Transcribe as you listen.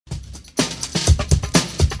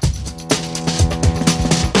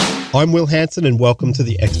I'm Will Hanson and welcome to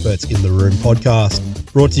the Experts in the Room podcast,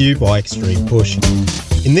 brought to you by Extreme Push.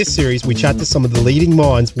 In this series, we chat to some of the leading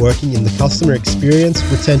minds working in the customer experience,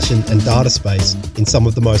 retention and data space in some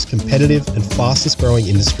of the most competitive and fastest growing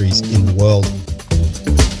industries in the world.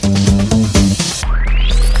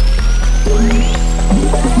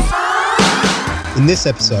 In this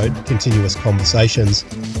episode, Continuous Conversations,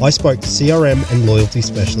 I spoke to CRM and loyalty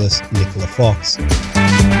specialist Nicola Fox.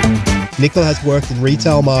 Nicola has worked in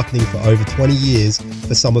retail marketing for over 20 years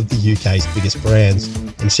for some of the UK's biggest brands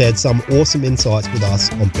and shared some awesome insights with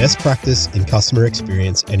us on best practice in customer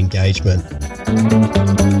experience and engagement.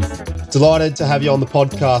 Delighted to have you on the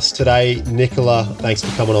podcast today, Nicola. Thanks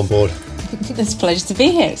for coming on board. It's a pleasure to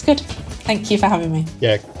be here. It's good. Thank you for having me.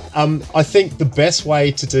 Yeah. I think the best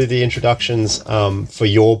way to do the introductions for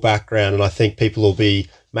your background, and I think people will be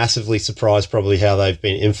massively surprised probably how they've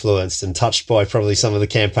been influenced and touched by probably some of the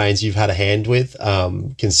campaigns you've had a hand with,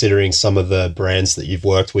 considering some of the brands that you've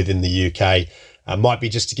worked with in the UK. Might be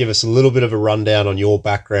just to give us a little bit of a rundown on your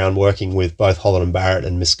background working with both Holland & Barrett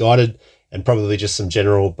and Missguided, and probably just some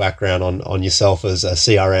general background on yourself as a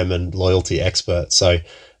CRM and loyalty expert. So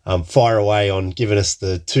fire away on giving us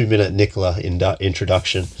the 2-minute Nicola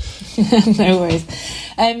introduction. No worries.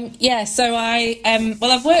 So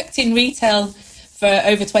I've worked in retail for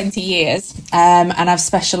over 20 years, and I've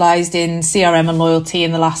specialised in CRM and loyalty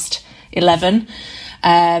in the last 11.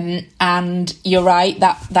 And you're right,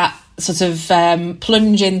 that sort of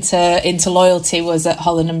plunge into loyalty was at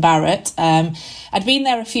Holland & Barrett. I'd been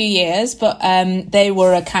there a few years, but they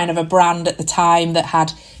were a kind of a brand at the time that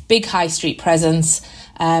had big high street presence,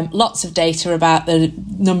 lots of data about the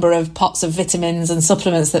number of pots of vitamins and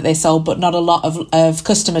supplements that they sold, but not a lot of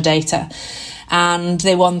customer data. And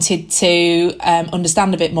they wanted to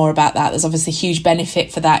understand a bit more about that. There's obviously huge benefit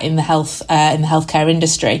for that in the healthcare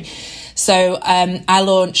industry. So I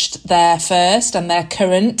launched their first and their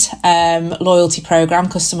current loyalty program,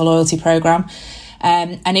 customer loyalty program.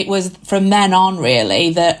 And it was from then on,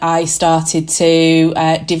 really, that I started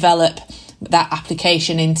to develop that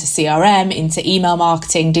application into CRM, into email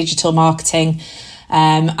marketing, digital marketing.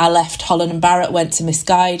 I left Holland & Barrett, went to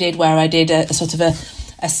Missguided, where I did a sort of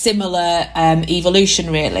a similar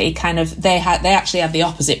evolution, really. They actually had the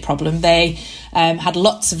opposite problem. They had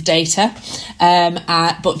lots of data,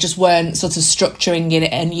 but just weren't sort of structuring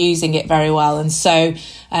it and using it very well. And so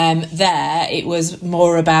there it was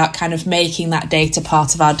more about kind of making that data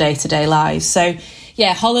part of our day-to-day lives. So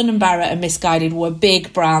yeah, Holland & Barrett and Missguided were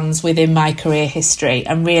big brands within my career history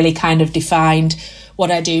and really kind of defined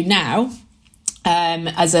what I do now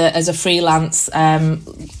as a freelance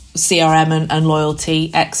CRM and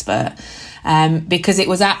loyalty expert, because it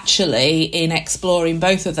was actually in exploring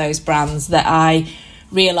both of those brands that I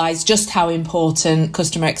realised just how important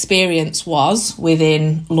customer experience was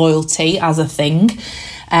within loyalty as a thing,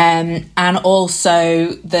 and also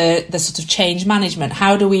the sort of change management.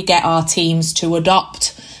 How do we get our teams to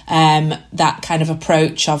adopt that kind of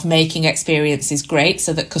approach of making experiences great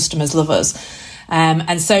so that customers love us?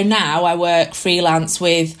 And so now I work freelance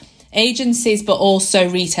with agencies, but also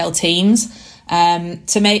retail teams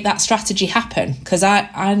to make that strategy happen. Because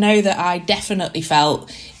I know that I definitely felt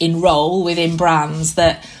in role within brands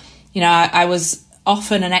that, I was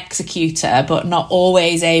often an executor, but not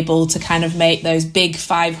always able to kind of make those big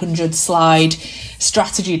 500 slide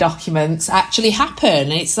strategy documents actually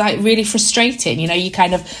happen. It's like really frustrating. You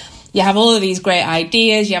have all of these great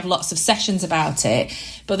ideas, you have lots of sessions about it,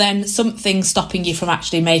 but then something's stopping you from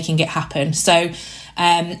actually making it happen. So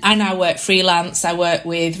I now work freelance. I work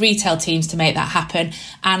with retail teams to make that happen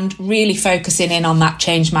and really focusing in on that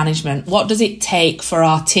change management. What does it take for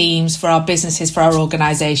our teams, for our businesses, for our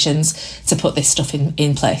organisations to put this stuff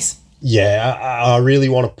in place? Yeah, I really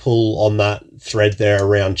want to pull on that thread there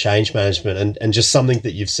around change management, and just something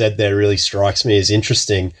that you've said there really strikes me as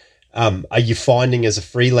interesting. Are you finding as a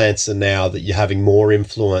freelancer now that you're having more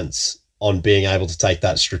influence on being able to take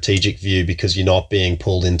that strategic view because you're not being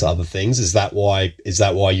pulled into other things? Is that why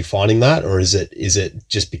you're finding that? Or is it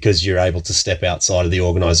just because you're able to step outside of the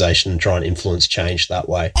organisation and try and influence change that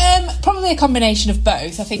way? Probably a combination of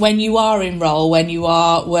both. I think when you are in role, when you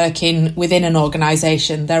are working within an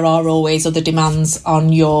organisation, there are always other demands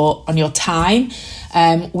on your time.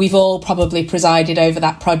 We've all probably presided over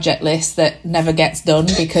that project list that never gets done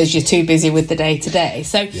because you're too busy with the day-to-day.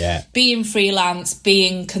 So being freelance,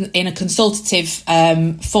 being in a consultative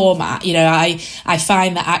format, I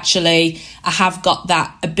find that actually I have got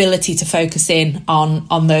that ability to focus in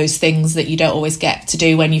on those things that you don't always get to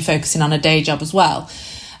do when you're focusing on a day job as well.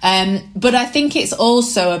 But I think it's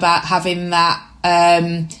also about having that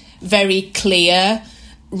very clear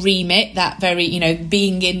remit, that very,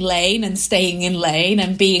 being in lane and staying in lane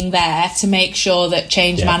and being there to make sure that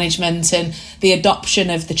change management and the adoption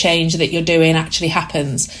of the change that you're doing actually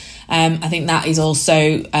happens. I think that is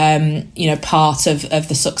also, part of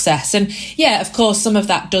the success. And of course, some of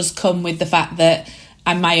that does come with the fact that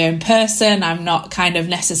I'm my own person. I'm not kind of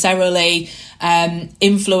necessarily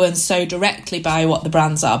influenced so directly by what the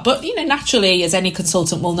brands are. But, naturally, as any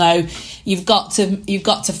consultant will know, you've got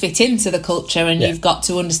to fit into the culture, and you've got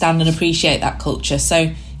to understand and appreciate that culture. So,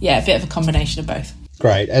 a bit of a combination of both.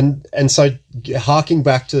 Great. And so harking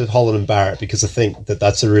back to Holland & Barrett, because I think that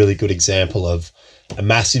that's a really good example of a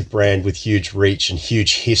massive brand with huge reach and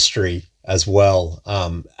huge history as well,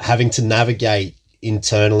 having to navigate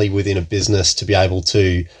internally within a business to be able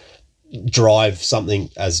to drive something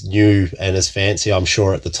as new and as fancy, I'm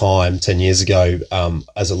sure at the time, 10 years ago,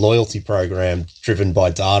 as a loyalty program driven by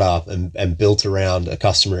data and built around a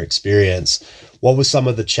customer experience. What were some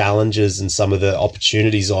of the challenges and some of the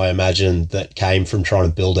opportunities, I imagine, that came from trying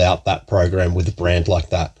to build out that program with a brand like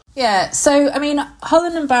that? Yeah, so,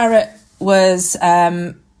 Holland & Barrett was,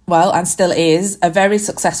 and still is, a very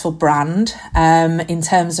successful brand. In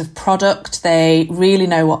terms of product, they really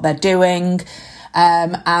know what they're doing.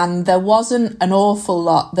 And there wasn't an awful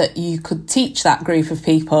lot that you could teach that group of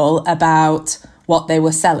people about what they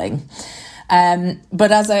were selling.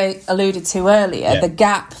 But as I alluded to earlier, the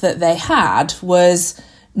gap that they had was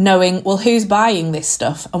knowing, well, who's buying this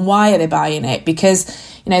stuff and why are they buying it? Because,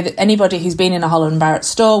 anybody who's been in a Holland & Barrett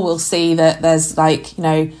store will see that there's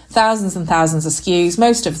thousands and thousands of SKUs.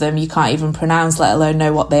 Most of them you can't even pronounce, let alone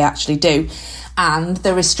know what they actually do. And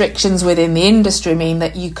the restrictions within the industry mean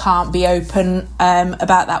that you can't be open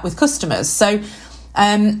about that with customers. So,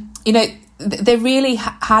 they really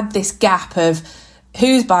had this gap of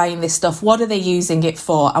who's buying this stuff, what are they using it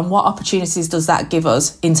for, and what opportunities does that give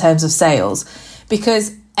us in terms of sales?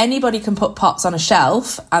 Because anybody can put pots on a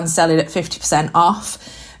shelf and sell it at 50% off,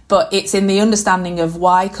 but it's in the understanding of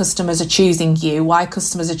why customers are choosing you, why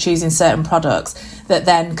customers are choosing certain products, that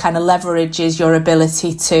then kind of leverages your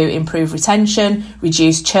ability to improve retention,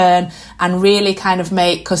 reduce churn, and really kind of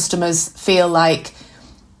make customers feel like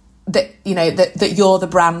that, that you're the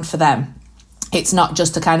brand for them. It's not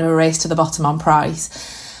just a kind of a race to the bottom on price.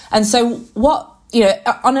 And so what,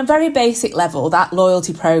 on a very basic level, that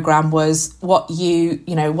loyalty program was what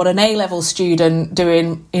what an A-level student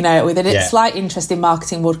doing, with a slight interest in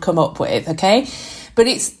marketing would come up with, okay? But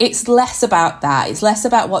it's less about that. It's less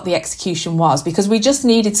about what the execution was, because we just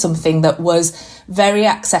needed something that was very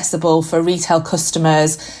accessible for retail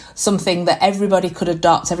customers, something that everybody could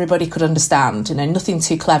adopt, everybody could understand, nothing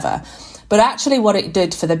too clever. But actually what it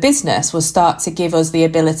did for the business was start to give us the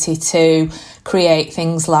ability to create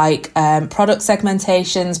things like product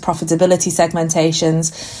segmentations, profitability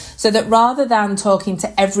segmentations, so that rather than talking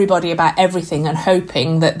to everybody about everything and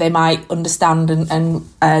hoping that they might understand and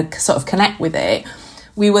sort of connect with it,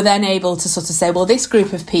 we were then able to sort of say, well, this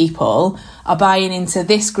group of people are buying into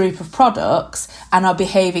this group of products and are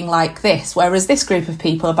behaving like this, whereas this group of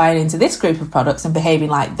people are buying into this group of products and behaving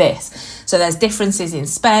like this. So there's differences in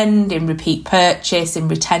spend, in repeat purchase, in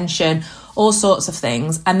retention, all sorts of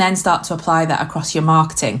things, and then start to apply that across your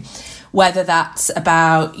marketing. Whether that's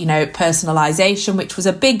about, personalisation, which was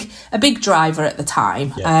a big driver at the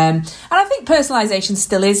time. And I think personalisation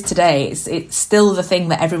still is today. It's still the thing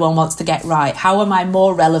that everyone wants to get right. How am I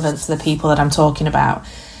more relevant to the people that I'm talking about?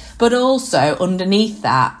 But also underneath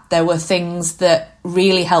that, there were things that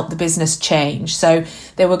really helped the business change. So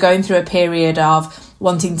they were going through a period of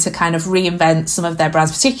wanting to kind of reinvent some of their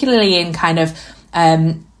brands, particularly in kind of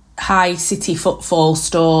high city footfall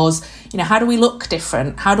stores. How do we look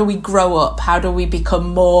different? How do we grow up? How do we become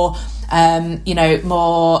more,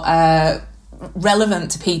 more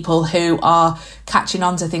relevant to people who are catching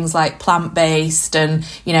on to things like plant-based and,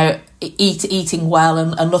 eating well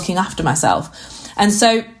and looking after myself? And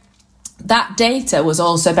so that data was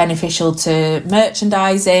also beneficial to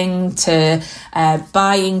merchandising, to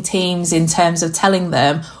buying teams, in terms of telling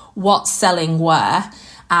them what's selling where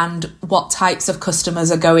and what types of customers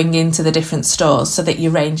are going into the different stores, so that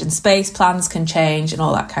your range and space plans can change and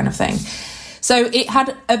all that kind of thing. So it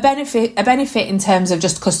had a benefit in terms of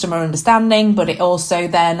just customer understanding, but it also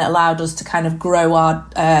then allowed us to kind of grow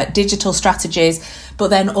our digital strategies. But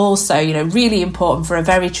then also, really important for a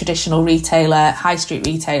very traditional retailer, high street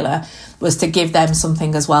retailer, was to give them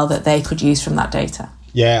something as well that they could use from that data.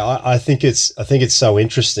 Yeah, I think it's so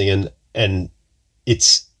interesting, and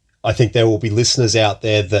it's I think there will be listeners out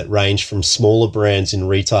there that range from smaller brands in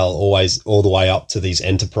retail always all the way up to these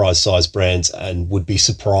enterprise size brands, and would be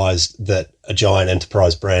surprised that a giant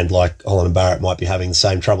enterprise brand like Holland & Barrett might be having the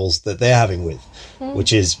same troubles that they're having with,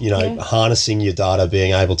 which is, harnessing your data,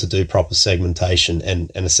 being able to do proper segmentation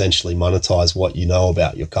and essentially monetize what you know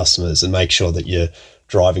about your customers and make sure that you're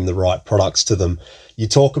driving the right products to them. You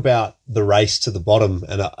talk about the race to the bottom,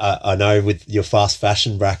 and I know with your fast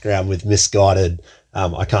fashion background with Missguided,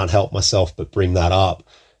 I can't help myself but bring that up.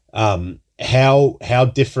 How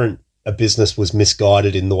different a business was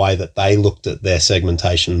Missguided in the way that they looked at their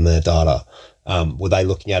segmentation and their data? Were they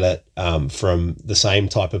looking at it from the same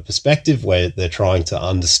type of perspective where they're trying to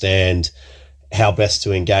understand how best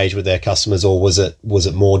to engage with their customers, or was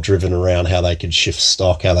it more driven around how they could shift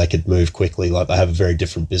stock, how they could move quickly? Like, they have a very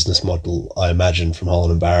different business model, I imagine, from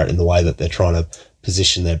Holland & Barrett in the way that they're trying to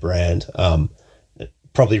position their brand.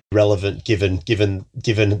 Probably relevant given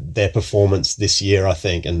their performance this year, I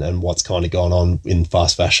think, and what's kind of gone on in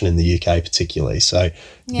fast fashion in the UK particularly. So it'd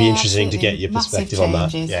be interesting to get your perspective on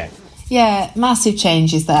that. Yeah, massive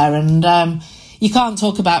changes there. And you can't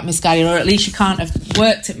talk about Missguided, or at least you can't have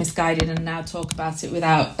worked at Missguided and now talk about it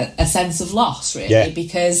without a sense of loss, really,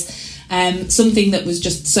 because something that was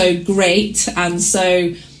just so great and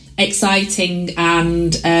so exciting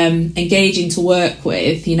and engaging to work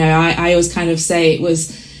with, I always kind of say it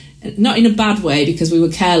was not in a bad way because we were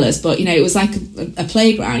careless, but it was like a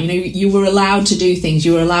playground. You were allowed to do things,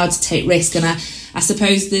 you were allowed to take risk. And I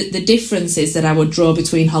suppose the differences that I would draw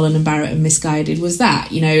between Holland & Barrett and Missguided was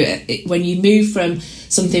that, when you move from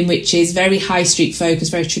something which is very high street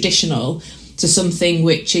focused, very traditional, to something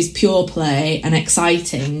which is pure play and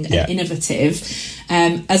exciting and innovative,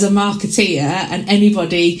 as a marketeer and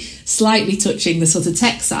anybody slightly touching the sort of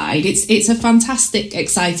tech side, it's a fantastic,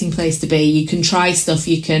 exciting place to be. You can try stuff,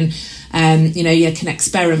 you can you can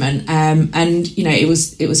experiment, and it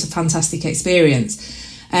was a fantastic experience.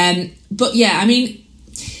 But yeah, I mean,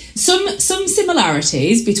 some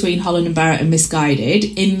similarities between Holland & Barrett and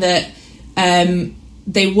Missguided in that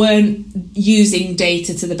they weren't using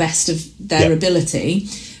data to the best of their ability,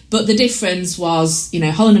 but the difference was,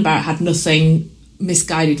 Holland & Barrett had nothing,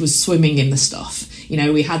 Missguided was swimming in the stuff.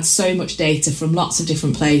 We had so much data from lots of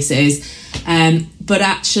different places, but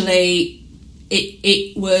actually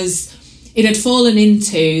it had fallen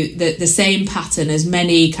into the same pattern as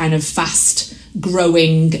many kind of fast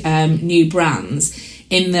growing new brands,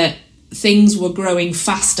 in that things were growing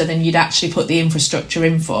faster than you'd actually put the infrastructure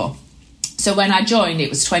in for. So when I joined, it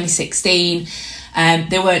was 2016.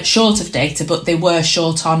 They weren't short of data, but they were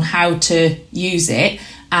short on how to use it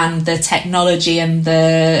and the technology and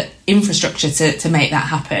the infrastructure to make that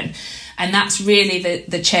happen. And that's really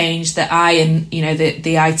the change that I and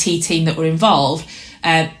the IT team that were involved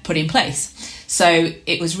put in place. So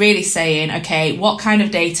it was really saying, okay, what kind of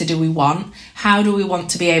data do we want? How do we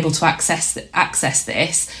want to be able to access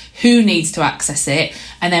this? Who needs to access it?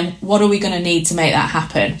 And then what are we going to need to make that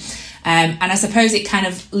happen? And I suppose it kind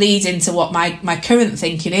of leads into what my current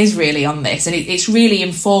thinking is really on this. And it's really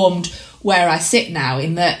informed where I sit now,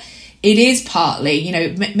 in that it is partly,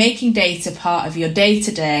 making data part of your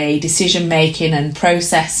day-to-day decision making and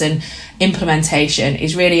process and implementation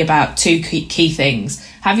is really about two key things.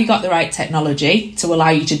 Have you got the right technology to allow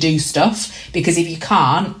you to do stuff? Because if you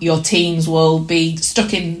can't, your teams will be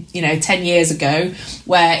stuck in, 10 years ago,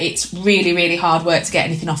 where it's really, really hard work to get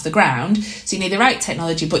anything off the ground. So you need the right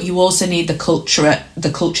technology, but you also need the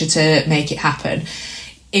culture to make it happen.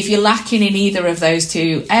 If you're lacking in either of those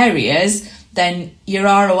two areas, then your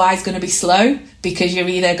ROI is going to be slow, because you're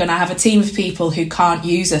either going to have a team of people who can't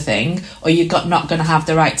use a thing, or you're not going to have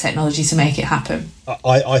the right technology to make it happen.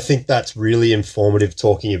 I think that's really informative,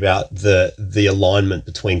 talking about the alignment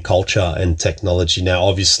between culture and technology. Now,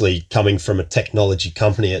 obviously, coming from a technology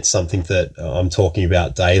company, it's something that I'm talking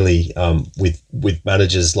about daily with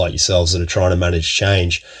managers like yourselves that are trying to manage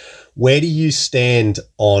change. Where do you stand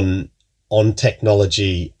on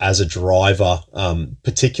technology as a driver,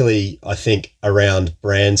 particularly, I think, around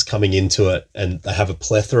brands coming into it, and they have a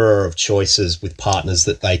plethora of choices with partners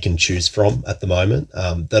that they can choose from at the moment,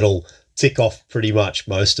 that'll tick off pretty much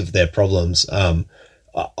most of their problems.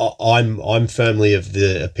 I'm firmly of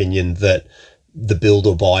the opinion that the build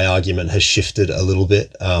or buy argument has shifted a little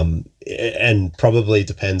bit, and probably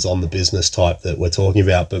depends on the business type that we're talking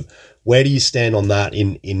about. But where do you stand on that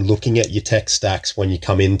in looking at your tech stacks when you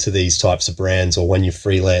come into these types of brands, or when you're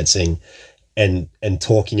freelancing, and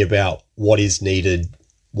talking about what is needed,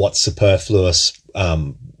 what's superfluous,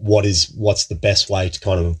 what's the best way to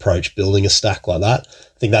kind of approach building a stack like that?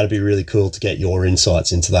 think that'd be really cool to get your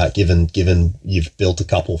insights into that, given you've built a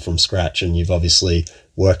couple from scratch and you've obviously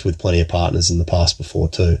worked with plenty of partners in the past before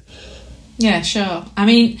too. Yeah, sure. I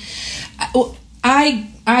mean,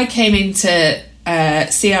 I came into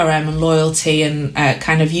CRM and loyalty and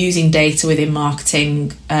kind of using data within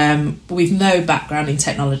marketing with no background in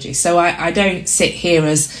technology. So I don't sit here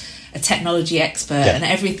as a technology expert, and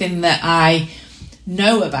everything that I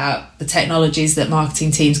know about the technologies that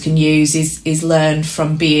marketing teams can use is learned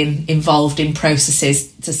from being involved in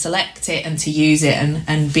processes to select it and to use it,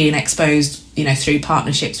 and being exposed, through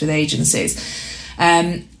partnerships with agencies.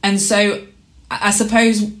 And so I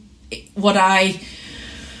suppose what I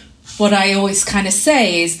always kind of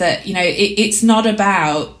say is that, it's not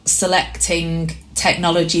about selecting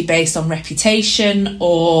technology based on reputation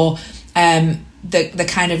or the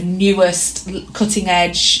kind of newest cutting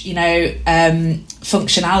edge,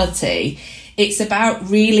 functionality. It's about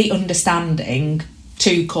really understanding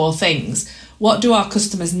two core things. What do our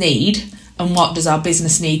customers need, and what does our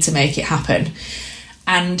business need to make it happen?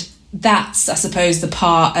 And that's, I suppose, the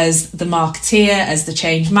part as the marketeer, as the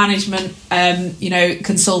change management,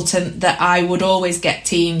 consultant, that I would always get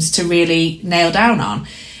teams to really nail down on.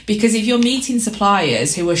 Because if you're meeting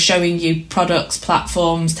suppliers who are showing you products,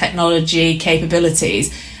 platforms, technology,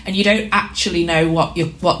 capabilities, and you don't actually know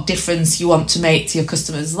what difference you want to make to your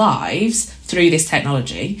customers' lives through this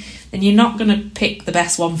technology, then you're not going to pick the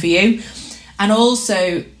best one for you. And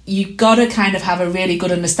also, you've got to kind of have a really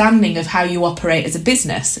good understanding of how you operate as a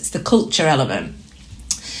business. It's the culture element.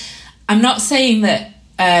 I'm not saying that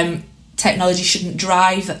technology shouldn't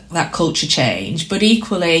drive that culture change, but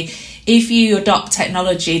equally, if you adopt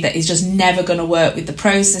technology that is just never going to work with the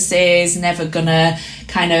processes, never going to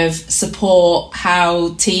kind of support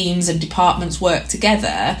how teams and departments work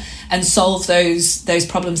together and solve those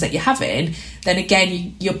problems that you're having, then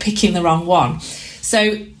again, you're picking the wrong one. So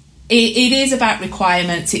it is about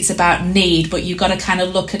requirements, it's about need, but you've got to kind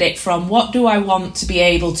of look at it from, what do I want to be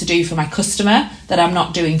able to do for my customer that I'm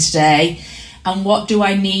not doing today? And what do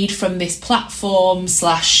I need from this platform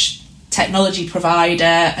 / technology provider?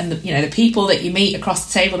 And the people that you meet across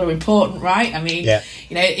the table are important, right? I mean,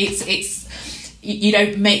 it's you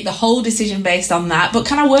don't make the whole decision based on that, but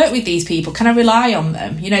can I work with these people? Can I rely on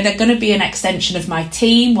them? They're going to be an extension of my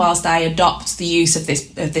team whilst I adopt the use of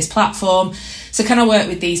this platform. So can I work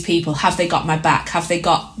with these people? Have they got my back? Have they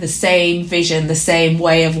got the same vision, the same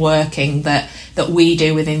way of working that we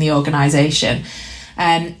do within the organisation?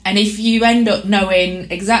 And if you end up knowing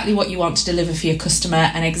exactly what you want to deliver for your customer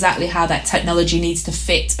and exactly how that technology needs to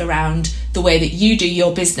fit around the way that you do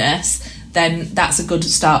your business, then that's a good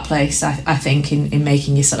start place, I think, in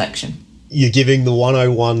making your selection. You're giving the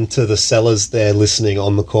 101 to the sellers there listening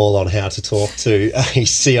on the call on how to talk to a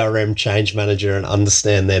CRM change manager and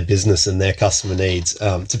understand their business and their customer needs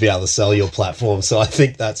to be able to sell your platform. So I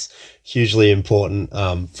think that's hugely important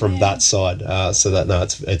from that side.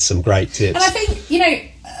 It's some great tips. And I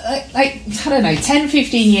think, I don't know, 10,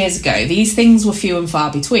 15 years ago, these things were few and far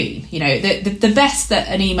between. The best that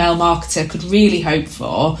an email marketer could really hope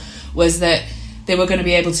for was that they were going to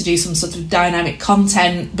be able to do some sort of dynamic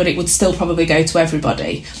content, but it would still probably go to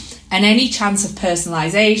everybody. And any chance of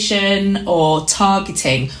personalisation or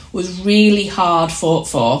targeting was really hard fought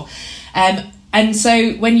for. And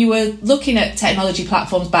so when you were looking at technology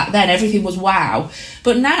platforms back then, everything was wow.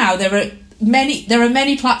 But now there are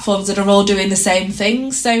many platforms that are all doing the same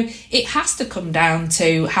thing. So it has to come down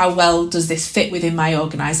to, how well does this fit within my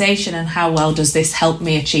organisation, and how well does this help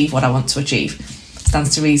me achieve what I want to achieve?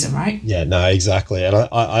 Stands to reason, right? Yeah, no, exactly. And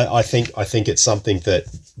I think it's something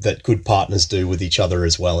that good partners do with each other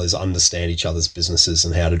as well, is understand each other's businesses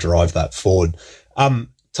and how to drive that forward.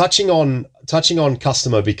 Touching on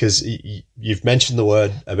customer, because you've mentioned the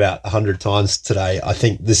word about 100 times today. I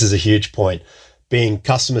think this is a huge point, being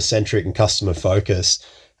customer centric and customer focused.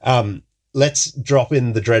 Let's drop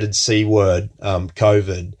in the dreaded C word,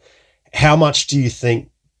 COVID. How much do you think,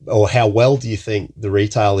 or how well do you think the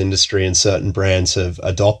retail industry and certain brands have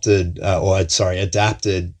adapted to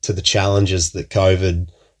the challenges that COVID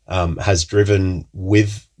has driven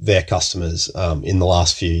with their customers in the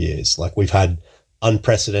last few years? Like, we've had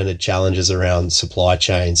unprecedented challenges around supply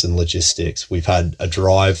chains and logistics. We've had a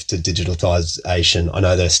drive to digitalization. I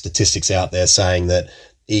know there's statistics out there saying that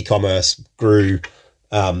e-commerce grew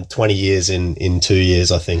 20 years in 2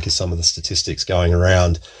 years, I think, is some of the statistics going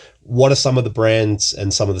around. What are some of the brands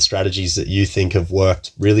and some of the strategies that you think have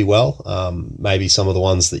worked really well? Maybe some of the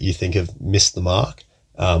ones that you think have missed the mark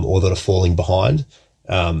or that are falling behind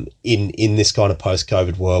in this kind of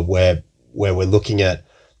post-COVID world where we're looking at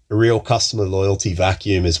a real customer loyalty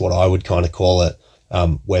vacuum, is what I would kind of call it.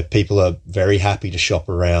 where people are very happy to shop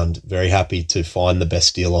around, very happy to find the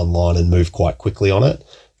best deal online and move quite quickly on it.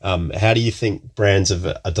 How do you think brands have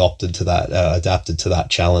adapted to that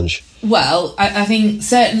challenge? Well, I think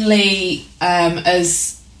certainly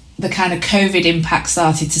as the kind of COVID impact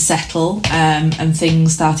started to settle and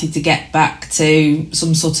things started to get back to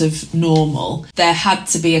some sort of normal, there had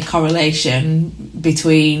to be a correlation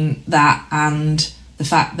between that and the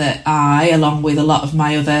fact that I, along with a lot of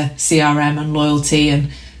my other CRM and loyalty and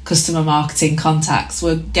customer marketing contacts,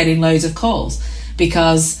 were getting loads of calls,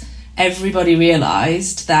 because everybody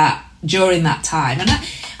realised that during that time, and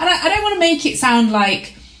I don't want to make it sound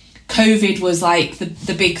like COVID was like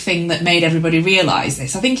the big thing that made everybody realise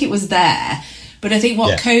this. I think it was there. But I think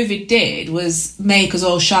what COVID did was make us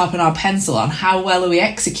all sharpen our pencil on how well are we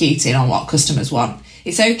executing on what customers want.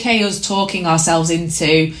 It's okay us talking ourselves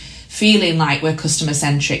into feeling like we're customer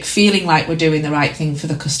centric, feeling like we're doing the right thing for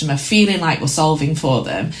the customer, feeling like we're solving for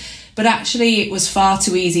them. But actually it was far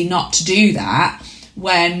too easy not to do that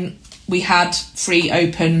when we had free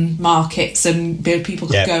open markets and people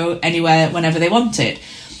could go anywhere whenever they wanted.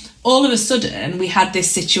 All of a sudden, we had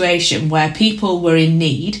this situation where people were in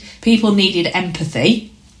need. People needed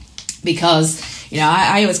empathy, because,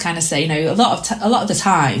 I always kind of say, a lot of the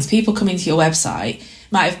times people come into your website,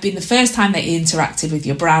 might have been the first time they interacted with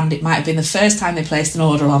your brand. It might have been the first time they placed an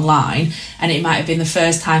order online, and it might have been the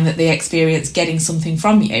first time that they experienced getting something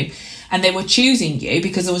from you. And they were choosing you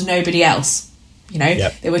because there was nobody else.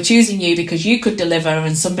 They were choosing you because you could deliver,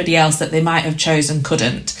 and somebody else that they might have chosen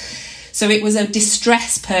couldn't. So it was a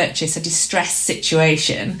distress purchase, a distress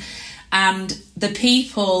situation. And the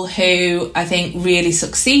people who I think really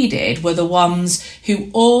succeeded were the ones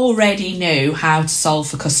who already knew how to solve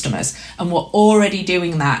for customers and were already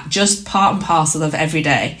doing that just part and parcel of every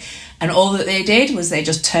day. And all that they did was they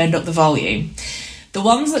just turned up the volume. The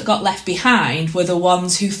ones that got left behind were the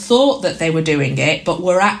ones who thought that they were doing it, but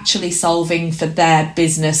were actually solving for their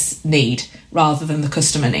business need rather than the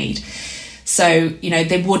customer need. So,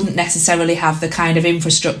 they wouldn't necessarily have the kind of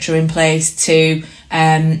infrastructure in place to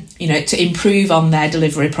improve on their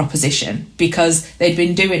delivery proposition, because they'd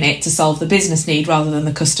been doing it to solve the business need rather than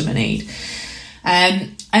the customer need.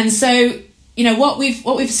 And so, what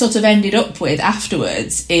we've sort of ended up with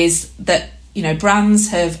afterwards is that, brands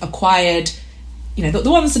have acquired,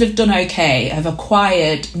 the ones that have done okay have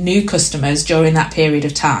acquired new customers during that period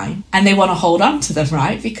of time, and they want to hold on to them,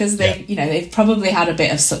 right? Because they've probably had a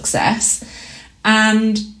bit of success.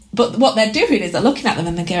 But what they're doing is they're looking at them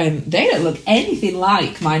and they're going, they don't look anything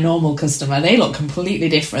like my normal customer. They look completely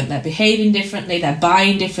different. They're behaving differently. They're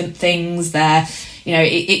buying different things.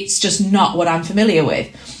 It's just not what I'm familiar with.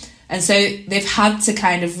 And so they've had to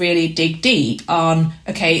kind of really dig deep on,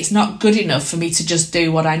 okay, it's not good enough for me to just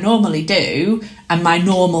do what I normally do and my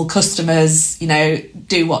normal customers,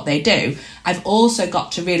 do what they do. I've also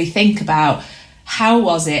got to really think about, how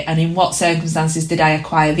was it and in what circumstances did I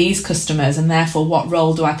acquire these customers, and therefore what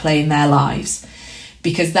role do I play in their lives?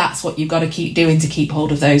 Because that's what you've got to keep doing to keep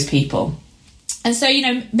hold of those people. And so,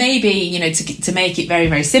 maybe, to make it very,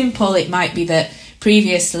 very simple, it might be that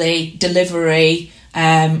previously delivery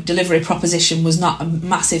proposition was not a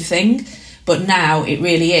massive thing, but now it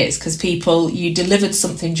really is, because you delivered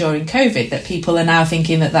something during COVID that people are now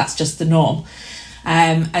thinking that that's just the norm.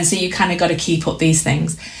 And so you kind of got to keep up these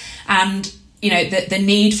things. And the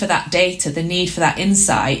need for that data, the need for that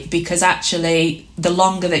insight, because actually the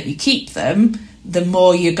longer that you keep them, the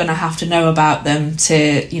more you're going to have to know about them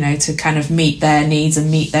to kind of meet their needs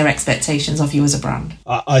and meet their expectations of you as a brand.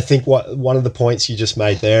 I think one of the points you just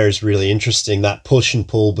made there is really interesting, that push and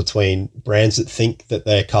pull between brands that think that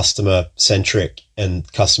they're customer centric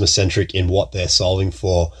and customer centric in what they're solving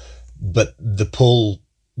for, but the pull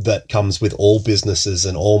that comes with all businesses,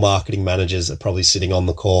 and all marketing managers are probably sitting on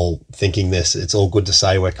the call thinking this. It's all good to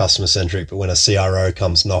say we're customer centric, but when a CRO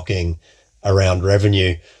comes knocking around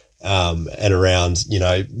revenue and around,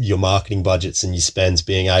 your marketing budgets and your spends,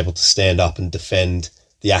 being able to stand up and defend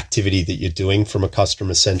the activity that you're doing from a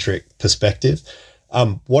customer centric perspective.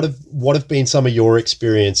 What have been some of your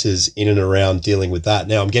experiences in and around dealing with that?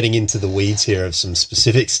 Now I'm getting into the weeds here of some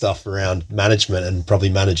specific stuff around management and probably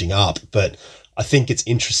managing up, but I think it's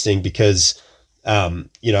interesting because,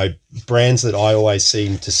 brands that I always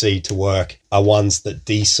seem to see to work are ones that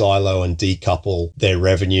de-silo and decouple their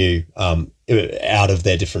revenue out of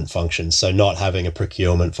their different functions. So not having a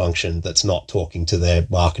procurement function that's not talking to their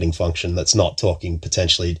marketing function, that's not talking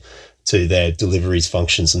potentially to their deliveries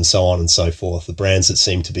functions, and so on and so forth. The brands that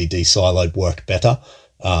seem to be de-siloed work better.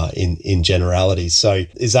 in generalities. So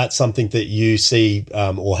is that something that you see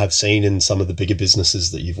or have seen in some of the bigger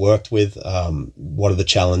businesses that you've worked with? What are the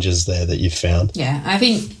challenges there that you've found? Yeah, I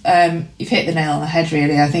think you've hit the nail on the head,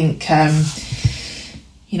 really. I think,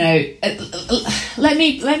 let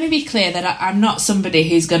me be clear that I'm not somebody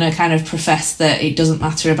who's going to kind of profess that it doesn't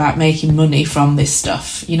matter about making money from this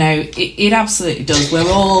stuff. It absolutely does. We're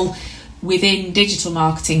all within digital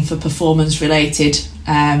marketing for performance-related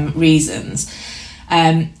reasons.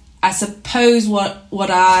 I suppose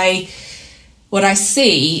what I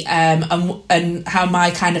see and how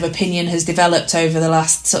my kind of opinion has developed over the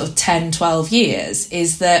last sort of 10, 12 years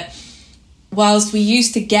is that whilst we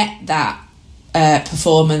used to get that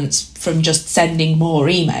performance from just sending more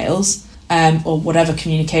emails or whatever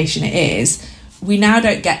communication it is, we now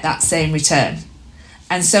don't get that same return.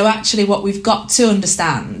 And so actually what we've got to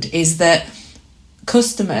understand is that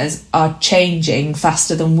customers are changing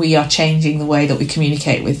faster than we are changing the way that we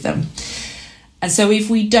communicate with them. And so if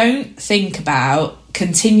we don't think about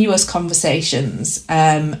continuous conversations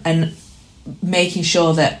and making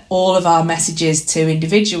sure that all of our messages to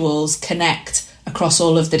individuals connect across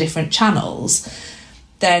all of the different channels,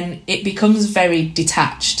 then it becomes very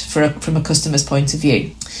detached from a customer's point of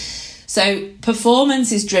view. So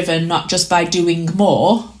performance is driven not just by doing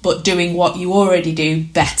more, but doing what you already do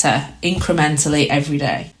better, incrementally every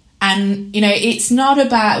day. And, it's not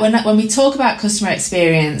about, when we talk about customer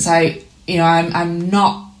experience, I'm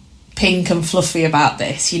not pink and fluffy about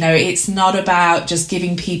this. It's not about just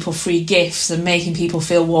giving people free gifts and making people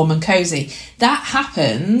feel warm and cozy. That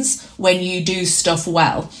happens when you do stuff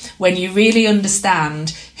well, when you really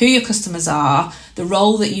understand who your customers are, the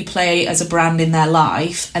role that you play as a brand in their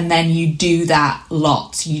life, and then you do that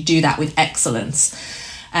lots. You do that with excellence.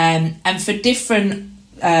 And for different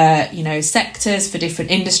sectors, for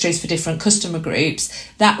different industries, for different customer groups,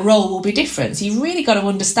 that role will be different. So you've really got to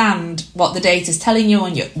understand what the data is telling you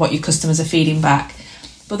and what your customers are feeding back.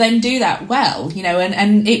 But then do that well,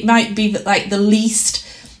 and it might be like the least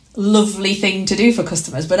lovely thing to do for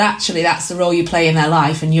customers, but actually that's the role you play in their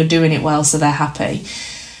life and you're doing it well so they're happy.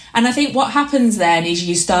 And I think what happens then is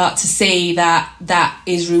you start to see that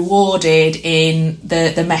is rewarded in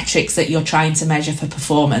the metrics that you're trying to measure for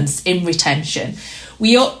performance, in retention.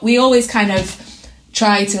 We always kind of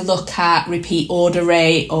try to look at repeat order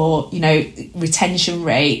rate or, retention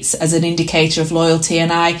rates as an indicator of loyalty.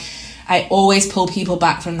 And I always pull people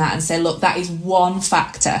back from that and say, look, that is one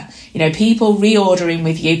factor. People reordering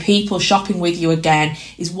with you, people shopping with you again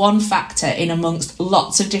is one factor in amongst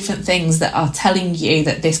lots of different things that are telling you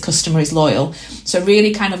that this customer is loyal. So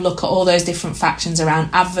really kind of look at all those different factions around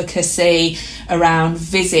advocacy, around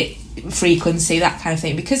visit frequency, that kind of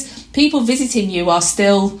thing, because people visiting you are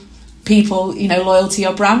still people, loyal to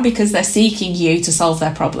your brand because they're seeking you to solve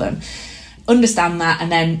their problem. Understand that and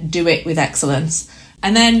then do it with excellence.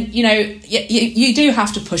 And then, you do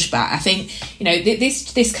have to push back. I think,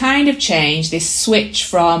 this kind of change, this switch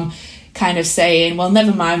from kind of saying, well,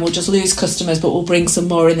 never mind, we'll just lose customers, but we'll bring some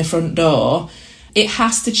more in the front door. It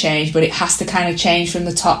has to change, but it has to kind of change from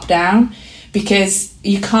the top down, because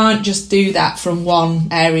you can't just do that from one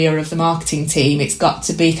area of the marketing team. It's got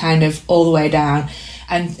to be kind of all the way down.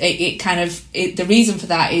 And the reason for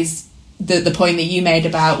that is the point that you made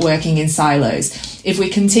about working in silos. If we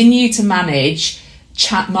continue to manage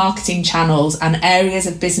marketing channels and areas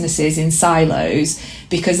of businesses in silos,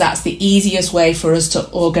 because that's the easiest way for us to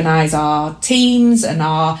organise our teams and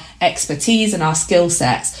our expertise and our skill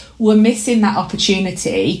sets, we're missing that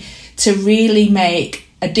opportunity to really make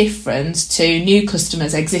a difference to new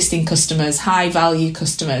customers, existing customers, high value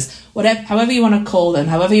customers, however you want to call them,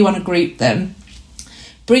 however you want to group them.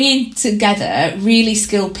 Bringing together really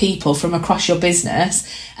skilled people from across your business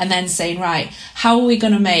and then saying, right, how are we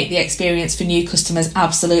going to make the experience for new customers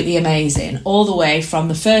absolutely amazing, all the way from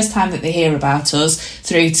the first time that they hear about us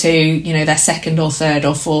through to, their second or third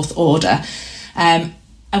or fourth order. And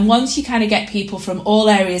once you kind of get people from all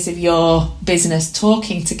areas of your business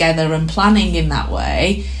talking together and planning in that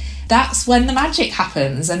way, that's when the magic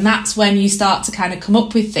happens. And that's when you start to kind of come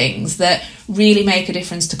up with things that really make a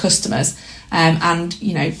difference to customers. And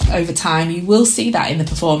over time, you will see that in the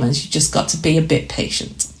performance. You just got to be a bit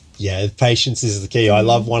patient. Yeah, patience is the key. I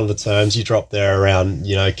love one of the terms you dropped there around,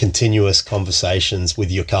 continuous conversations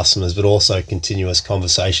with your customers, but also continuous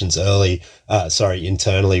conversations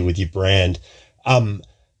internally with your brand.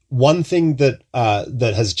 One thing that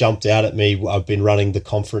has jumped out at me, I've been running the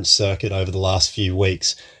conference circuit over the last few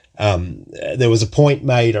weeks. There was a point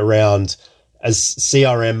made around, as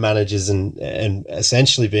CRM managers and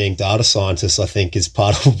essentially being data scientists, I think is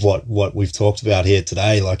part of what we've talked about here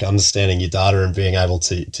today, like understanding your data and being able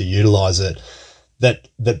to utilize it.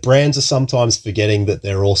 that brands are sometimes forgetting that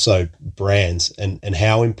they're also brands, and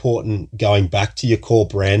how important going back to your core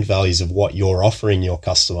brand values of what you're offering your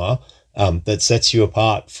customer, that sets you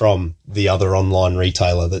apart from the other online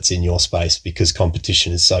retailer that's in your space, because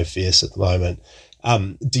competition is so fierce at the moment.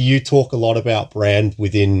 Do you talk a lot about brand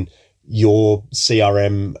within your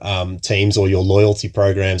CRM teams or your loyalty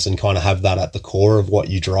programs, and kind of have that at the core of what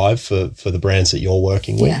you drive for the brands that you're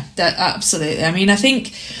working with? Yeah, absolutely. I mean, I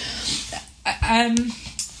think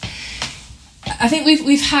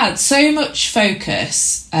we've had so much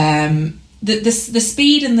focus. The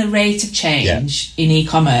speed and the rate of change in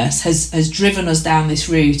e-commerce has driven us down this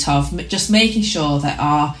route of just making sure that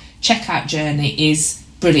our checkout journey is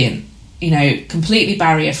brilliant, completely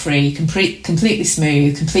barrier free, completely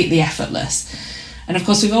smooth, completely effortless. And of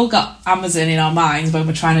course, we've all got Amazon in our minds when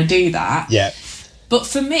we're trying to do that. Yeah. But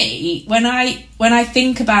for me, when I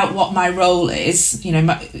think about what my role is,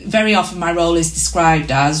 very often my role is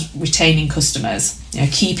described as retaining customers,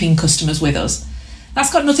 keeping customers with us.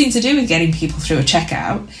 That's got nothing to do with getting people through a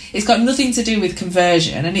checkout. It's got nothing to do with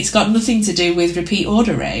conversion, and it's got nothing to do with repeat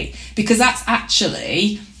order rate, because that's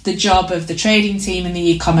actually the job of the trading team and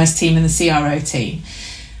the e-commerce team and the CRO team.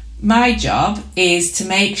 My job is to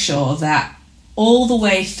make sure that all the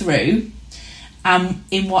way through,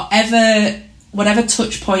 in whatever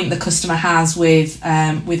touch point the customer has with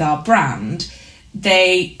our brand,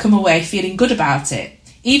 they come away feeling good about it.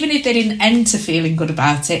 Even if they didn't enter feeling good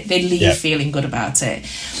about it, they leave feeling good about it.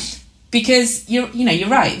 Because you're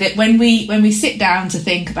right, that when we sit down to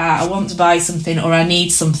think about, I want to buy something or I need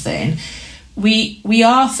something, we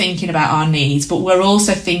are thinking about our needs, but we're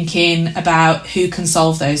also thinking about who can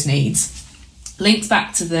solve those needs. Links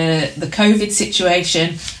back to the COVID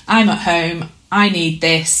situation. I'm at home, I need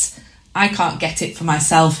this, I can't get it for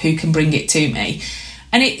myself, who can bring it to me?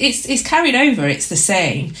 And it's carried over, it's the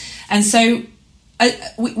same. And so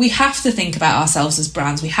we have to think about ourselves as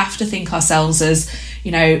brands. We have to think ourselves as,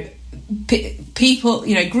 people,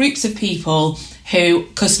 groups of people who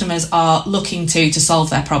customers are looking to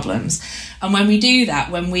solve their problems. And when we do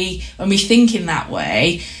that, when we think in that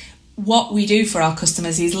way, what we do for our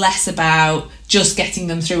customers is less about just getting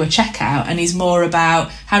them through a checkout, and is more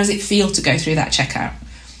about how does it feel to go through that checkout.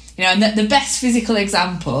 And the best physical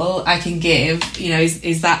example I can give,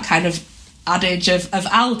 is that kind of adage of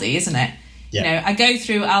Aldi, isn't it? Yeah. I go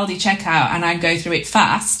through Aldi checkout and I go through it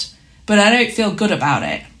fast, but I don't feel good about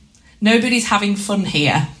it. Nobody's having fun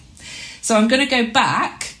here. So I'm going to go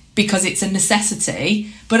back because it's a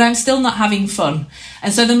necessity, but I'm still not having fun.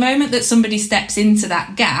 And so the moment that somebody steps into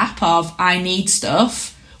that gap of I need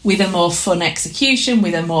stuff with a more fun execution,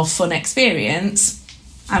 with a more fun experience,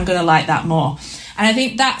 I'm going to like that more. And I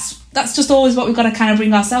think that's just always what we've got to kind of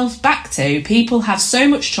bring ourselves back to. People have so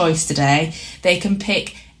much choice today. They can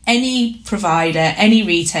pick any provider, any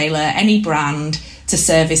retailer, any brand to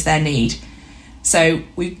service their need. So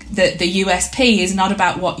the USP is not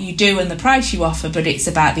about what you do and the price you offer, but it's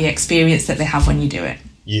about the experience that they have when you do it.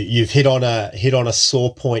 You've hit on a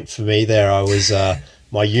sore point for me there. I was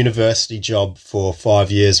my university job for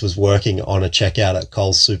 5 years was working on a checkout at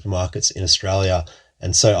Coles supermarkets in Australia.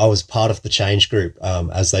 And so I was part of the change group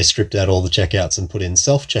as they stripped out all the checkouts and put in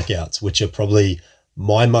self-checkouts, which are probably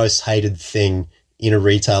my most hated thing in a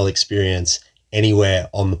retail experience anywhere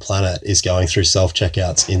on the planet, is going through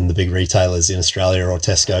self-checkouts in the big retailers in Australia, or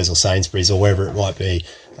Tesco's or Sainsbury's or wherever it might be.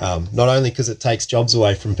 Not only because it takes jobs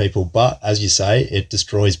away from people, but as you say, it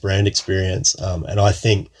destroys brand experience. And I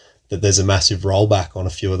think that there's a massive rollback on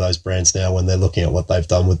a few of those brands now when they're looking at what they've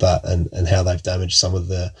done with that and how they've damaged some of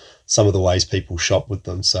the ways people shop with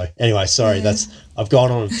them. So anyway, sorry, I've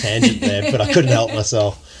gone on a tangent there, but I couldn't help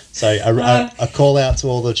myself. So a call out to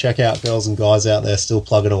all the checkout girls and guys out there still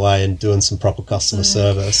plugging away and doing some proper customer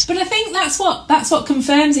service. But I think that's what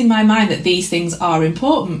confirms in my mind that these things are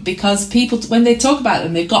important, because people, when they talk about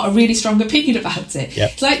them, they've got a really strong opinion about it.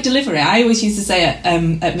 Yep. It's like delivery. I always used to say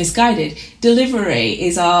at Misguided, delivery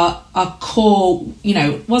is our core,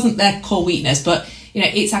 wasn't their core weakness, but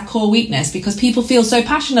it's our core weakness because people feel so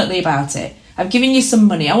passionately about it. I've given you some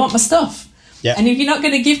money, I want my stuff. Yeah. And if you're not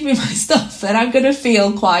going to give me my stuff, then I'm going to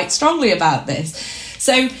feel quite strongly about this.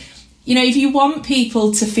 So, if you want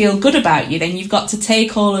people to feel good about you, then you've got to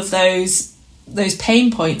take all of those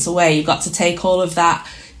pain points away. You've got to take all of that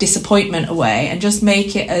disappointment away and just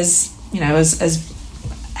make it as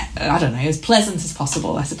as pleasant as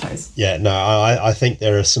possible, I suppose. Yeah, no, I think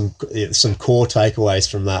there are some core takeaways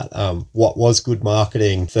from that. What was good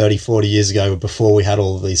marketing 30, 40 years ago, before we had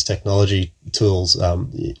all of these technology tools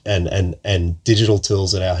and digital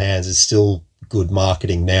tools at our hands, is still good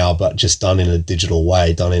marketing now, but just done in a digital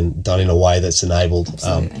way, done in a way that's enabled.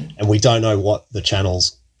 And we don't know what the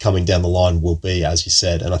channels coming down the line will be, as you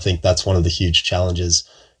said. And I think that's one of the huge challenges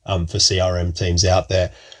for CRM teams out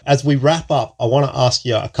there. As we wrap up, I want to ask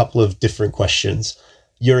you a couple of different questions.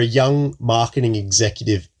 You're a young marketing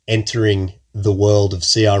executive entering the world of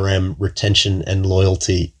CRM retention and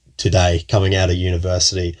loyalty today, coming out of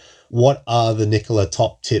university. What are the Nicola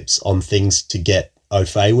top tips on things to get au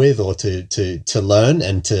fait with, or to learn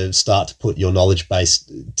and to start to put your knowledge base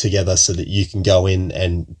together so that you can go in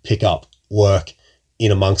and pick up work in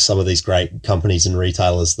amongst some of these great companies and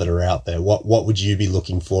retailers that are out there? What would you be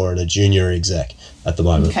looking for in a junior exec at the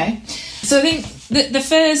moment? Okay. So I think the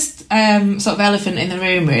first sort of elephant in the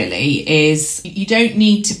room really is you don't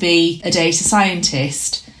need to be a data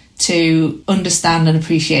scientist to understand and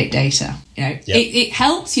appreciate data. It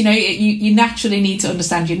helps, you naturally need to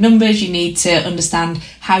understand your numbers, you need to understand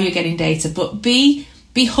how you're getting data, but be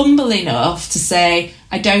humble enough to say,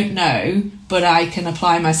 I don't know, but I can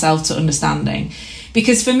apply myself to understanding.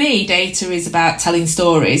 Because for me, data is about telling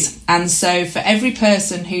stories. And so for every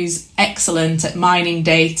person who's excellent at mining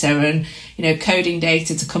data and, coding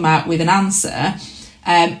data to come out with an answer,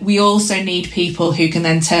 we also need people who can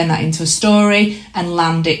then turn that into a story and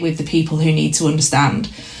land it with the people who need to understand.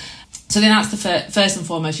 So then that's the first and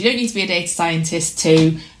foremost. You don't need to be a data scientist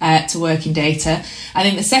to work in data. I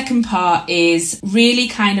think the second part is really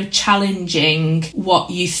kind of challenging what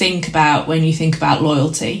you think about when you think about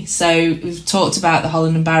loyalty. So we've talked about the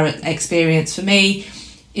Holland & Barrett experience. For me,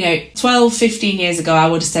 12, 15 years ago, I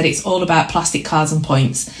would have said it's all about plastic cards and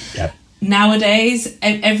points. Yep. Nowadays,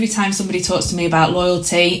 every time somebody talks to me about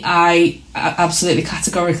loyalty, I absolutely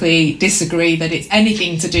categorically disagree that it's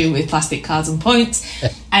anything to do with plastic cards and points.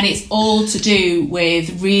 And it's all to do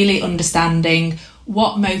with really understanding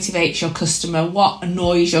what motivates your customer, what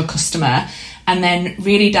annoys your customer, and then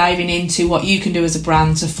really diving into what you can do as a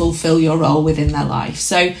brand to fulfill your role within their life.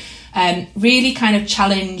 So really kind of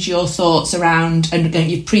challenge your thoughts around and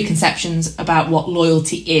your preconceptions about what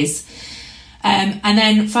loyalty is. And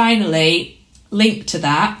then finally, linked to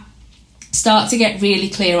that, start to get really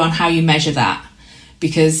clear on how you measure that.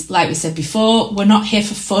 Because like we said before, we're not here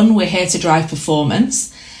for fun, we're here to drive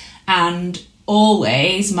performance. And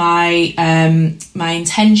always my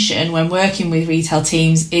intention when working with retail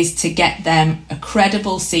teams is to get them a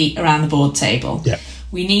credible seat around the board table. Yep.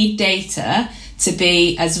 We need data to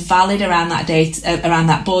be as valid around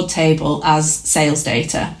that board table as sales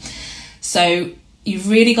data. So you've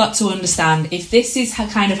really got to understand, if this is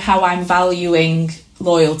kind of how I'm valuing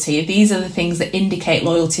loyalty, if these are the things that indicate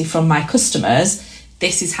loyalty from my customers,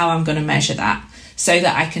 this is how I'm going to measure that, so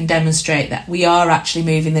that I can demonstrate that we are actually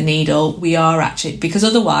moving the needle. Because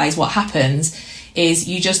otherwise what happens is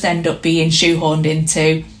you just end up being shoehorned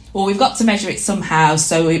into, well, we've got to measure it somehow,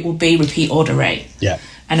 so it will be repeat order rate. Yeah.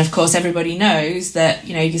 And of course everybody knows that,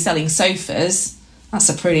 if you're selling sofas, that's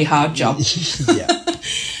a pretty hard job. Yeah.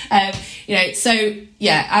 I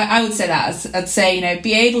would say that. I'd say,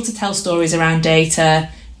 be able to tell stories around data,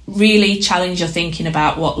 really challenge your thinking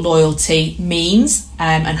about what loyalty means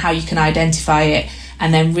and how you can identify it,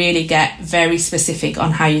 and then really get very specific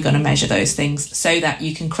on how you're going to measure those things so that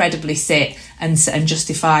you can credibly sit and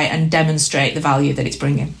justify and demonstrate the value that it's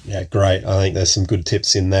bringing. Yeah, great. I think there's some good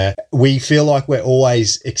tips in there. We feel like we're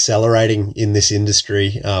always accelerating in this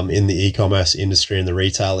industry, in the e-commerce industry and the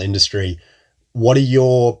retail industry. What are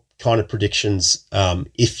your kind of predictions,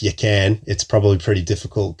 if you can? It's probably pretty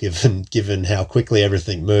difficult given how quickly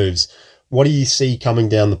everything moves. What do you see coming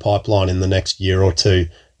down the pipeline in the next year or two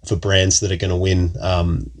for brands that are going to win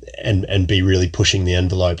and be really pushing the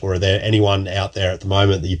envelope? Or are there anyone out there at the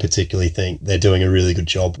moment that you particularly think they're doing a really good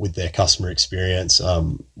job with their customer experience,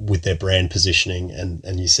 with their brand positioning,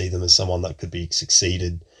 and you see them as someone that could be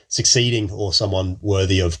succeeding or someone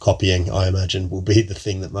worthy of copying? I imagine will be the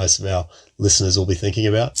thing that most of our listeners will be thinking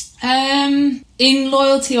about. In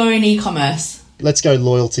loyalty or in e-commerce? Let's go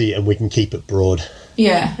loyalty, and we can keep it broad.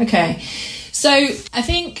 Yeah, okay. So I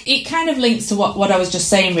think it kind of links to what I was just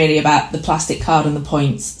saying really about the plastic card and the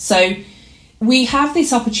points. So we have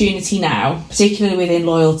this opportunity now, particularly within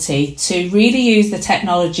loyalty, to really use the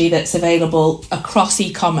technology that's available across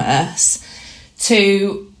e-commerce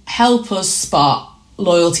to help us spot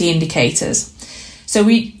loyalty indicators. So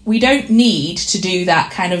we don't need to do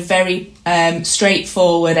that kind of very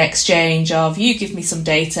straightforward exchange of you give me some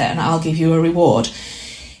data and I'll give you a reward.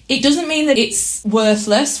 It doesn't mean that it's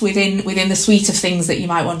worthless within the suite of things that you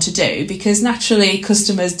might want to do, because naturally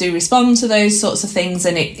customers do respond to those sorts of things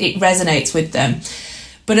and it resonates with them.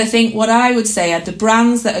 But I think what I would say are the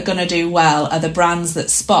brands that are going to do well are the brands that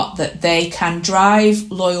spot that they can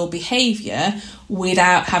drive loyal behaviour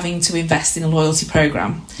without having to invest in a loyalty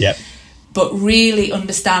programme. Yep. But really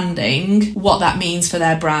understanding what that means for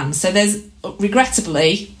their brand. So there's,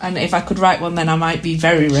 regrettably, and if I could write one then I might be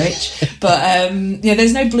very rich, but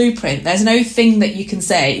there's no blueprint. There's no thing that you can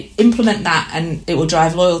say, implement that and it will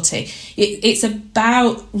drive loyalty. It's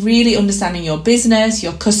about really understanding your business,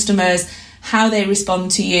 your customers, how they respond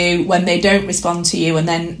to you, when they don't respond to you, and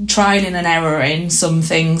then trial and error in some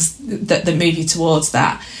things that move you towards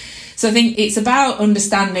that. So I think it's about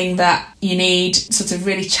understanding that you need sort of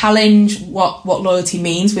really challenge what loyalty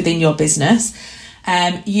means within your business,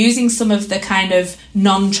 using some of the kind of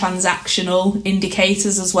non-transactional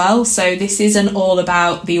indicators as well. So this isn't all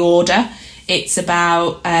about the order. It's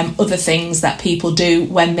about other things that people do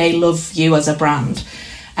when they love you as a brand.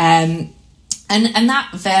 And that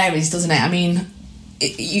varies, doesn't it? I mean,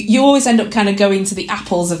 you always end up kind of going to the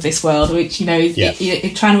Apples of this world, which,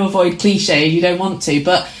 you're trying to avoid cliche, you don't want to.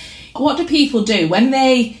 But what do people do when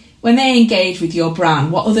they engage with your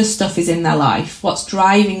brand? What other stuff is in their life? What's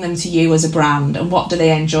driving them to you as a brand, and what do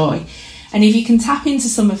they enjoy? And if you can tap into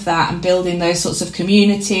some of that and build in those sorts of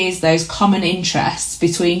communities, those common interests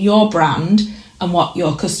between your brand and what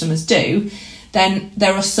your customers do, then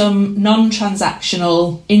there are some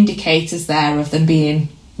non-transactional indicators there of them being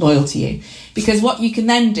loyal to you. Because what you can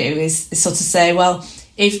then do is sort of say, well,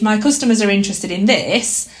 if my customers are interested in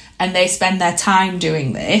this and they spend their time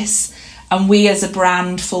doing this, and we as a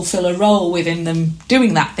brand fulfill a role within them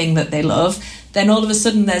doing that thing that they love, then all of a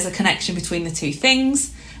sudden there's a connection between the two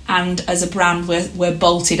things. And as a brand, we're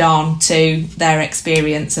bolted on to their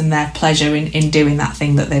experience and their pleasure in doing that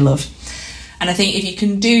thing that they love. And I think if you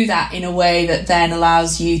can do that in a way that then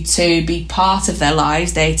allows you to be part of their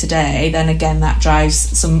lives day to day, then again, that drives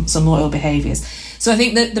some loyal behaviours. So I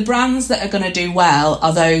think that the brands that are going to do well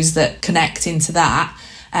are those that connect into that,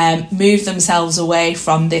 move themselves away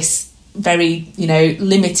from this very,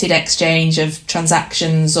 limited exchange of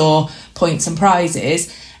transactions or points and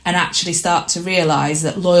prizes, and actually start to realise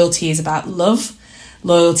that loyalty is about love,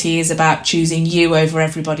 loyalty is about choosing you over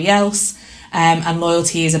everybody else, and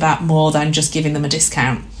loyalty is about more than just giving them a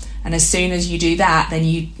discount. And as soon as you do that, then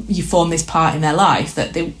you form this part in their life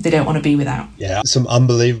that they don't want to be without. Yeah, some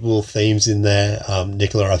unbelievable themes in there,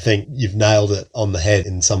 Nicola. I think you've nailed it on the head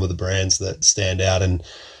in some of the brands that stand out, and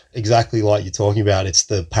exactly like you're talking about, it's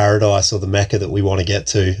the paradise or the mecca that we want to get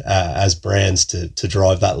to as brands to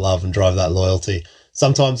drive that love and drive that loyalty.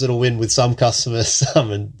 Sometimes it'll win with some customers,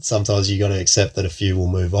 and sometimes you got to accept that a few will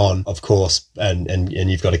move on, of course, and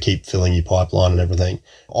you've got to keep filling your pipeline and everything.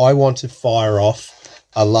 I want to fire off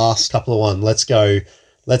a last couple of one. Let's go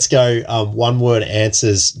one word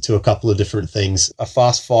answers to a couple of different things. A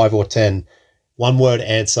fast 5 or 10 one word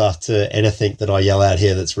answer to anything that I yell out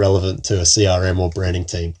here that's relevant to a CRM or branding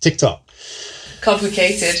team. TikTok.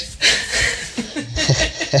 Complicated.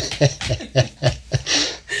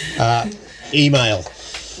 Email.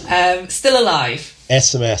 Still alive.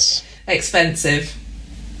 SMS. Expensive.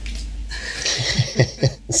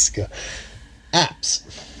 Apps.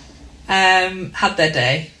 Had their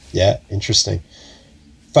day. Yeah, interesting.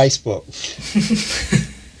 Facebook.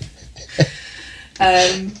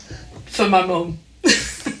 For my mum.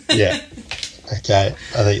 Yeah. Okay.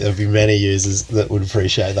 I think there'll be many users that would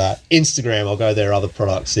appreciate that. Instagram, I'll go there, other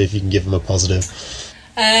products, see if you can give them a positive.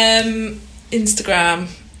 Instagram.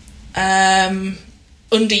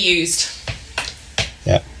 Underused.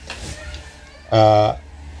 Yeah.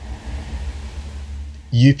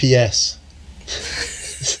 UPS.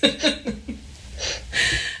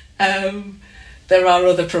 There are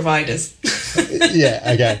other providers. Yeah,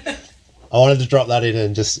 okay. I wanted to drop that in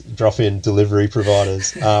and just drop in delivery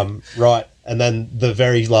providers. Right. And then the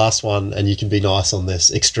very last one, and you can be nice on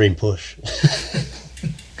this, extreme push.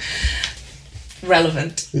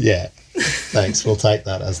 Relevant. Yeah. Thanks. We'll take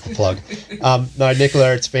that as the plug. No,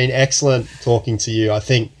 Nicola, it's been excellent talking to you. I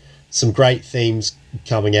think some great themes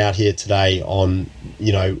coming out here today on,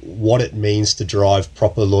 what it means to drive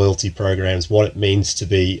proper loyalty programs, what it means to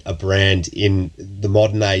be a brand in the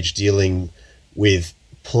modern age, dealing with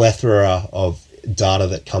plethora of data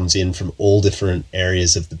that comes in from all different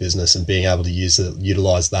areas of the business and being able to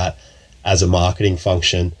utilize that as a marketing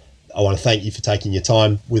function. I want to thank you for taking your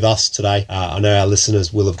time with us today. I know our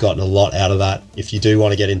listeners will have gotten a lot out of that. If you do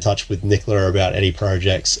want to get in touch with Nicola about any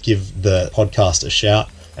projects, give the podcast a shout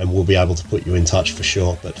and we'll be able to put you in touch for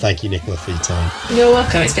sure. But thank you, Nicola, for your time. You're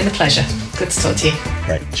welcome. It's been a pleasure. Good to talk to you.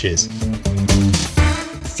 Great. Cheers.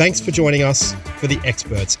 Thanks for joining us for the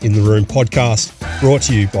Experts in the Room podcast, brought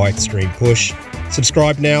to you by Extreme Push.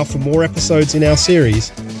 Subscribe now for more episodes in our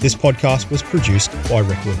series. This podcast was produced by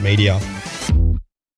Record Media.